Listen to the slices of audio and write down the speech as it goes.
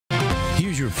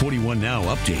Here's your 41 Now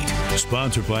update,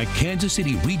 sponsored by Kansas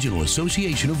City Regional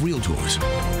Association of Realtors.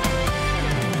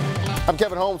 I'm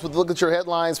Kevin Holmes with a look at your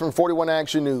headlines from 41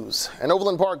 Action News. An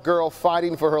Overland Park girl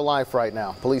fighting for her life right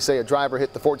now. Police say a driver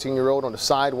hit the 14-year-old on the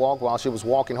sidewalk while she was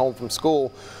walking home from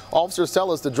school. Officers tell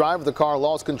us the driver of the car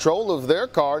lost control of their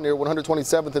car near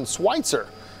 127th and Schweitzer.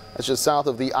 That's just south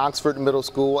of the Oxford Middle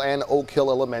School and Oak Hill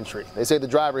Elementary. They say the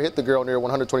driver hit the girl near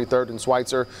 123rd and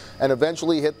Schweitzer and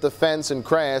eventually hit the fence and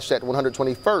crashed at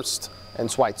 121st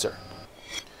and Schweitzer.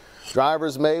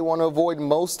 Drivers may want to avoid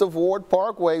most of Ward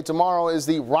Parkway. Tomorrow is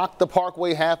the Rock the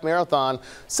Parkway Half Marathon.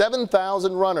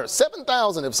 7,000 runners,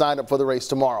 7,000 have signed up for the race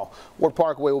tomorrow. Ward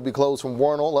Parkway will be closed from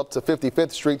Warnell up to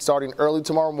 55th Street starting early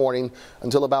tomorrow morning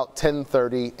until about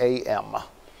 10:30 a.m.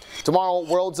 Tomorrow,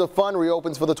 Worlds of Fun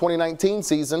reopens for the 2019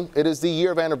 season. It is the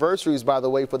year of anniversaries, by the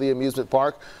way, for the amusement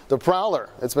park. The Prowler,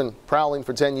 it's been prowling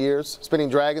for 10 years, Spinning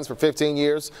Dragons for 15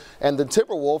 years, and the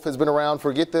Timberwolf has been around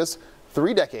for, get this,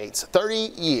 3 decades,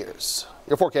 30 years.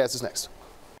 Your forecast is next.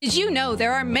 Did you know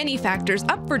there are many factors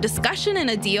up for discussion in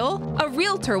a deal? A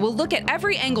realtor will look at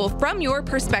every angle from your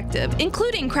perspective,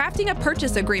 including crafting a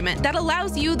purchase agreement that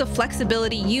allows you the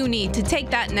flexibility you need to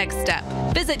take that next step.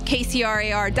 Visit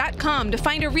kcrar.com to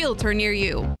find a realtor near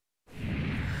you.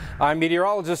 I'm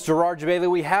meteorologist Gerard Bailey.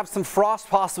 We have some frost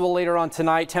possible later on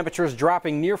tonight. Temperatures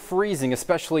dropping near freezing,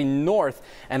 especially north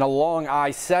and along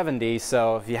I-70.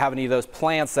 So if you have any of those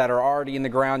plants that are already in the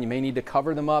ground, you may need to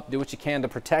cover them up, do what you can to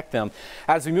protect them.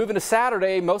 As we move into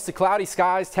Saturday, mostly cloudy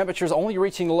skies, temperatures only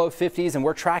reaching the low 50s, and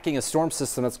we're tracking a storm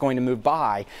system that's going to move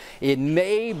by. It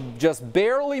may just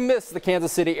barely miss the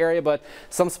Kansas City area, but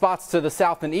some spots to the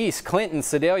south and east, Clinton,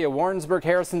 Sedalia, Warrensburg,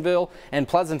 Harrisonville, and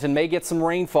Pleasanton may get some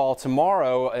rainfall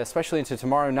tomorrow, especially into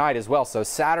tomorrow night as well. So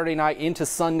Saturday night into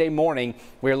Sunday morning,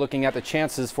 we're looking at the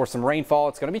chances for some rainfall.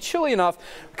 It's going to be chilly enough.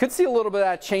 We could see a little bit of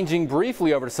that changing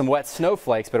briefly over to some wet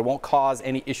snowflakes, but it won't cause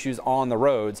any issues on the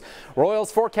roads.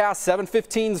 Royals forecast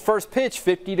 7:15's first pitch,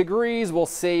 50 degrees. We'll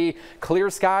see clear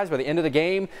skies by the end of the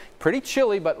game. Pretty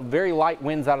chilly, but very light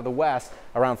winds out of the west.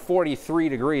 Around 43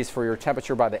 degrees for your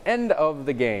temperature by the end of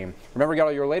the game. Remember, get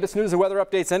all your latest news and weather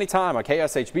updates anytime on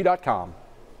KSHB.com.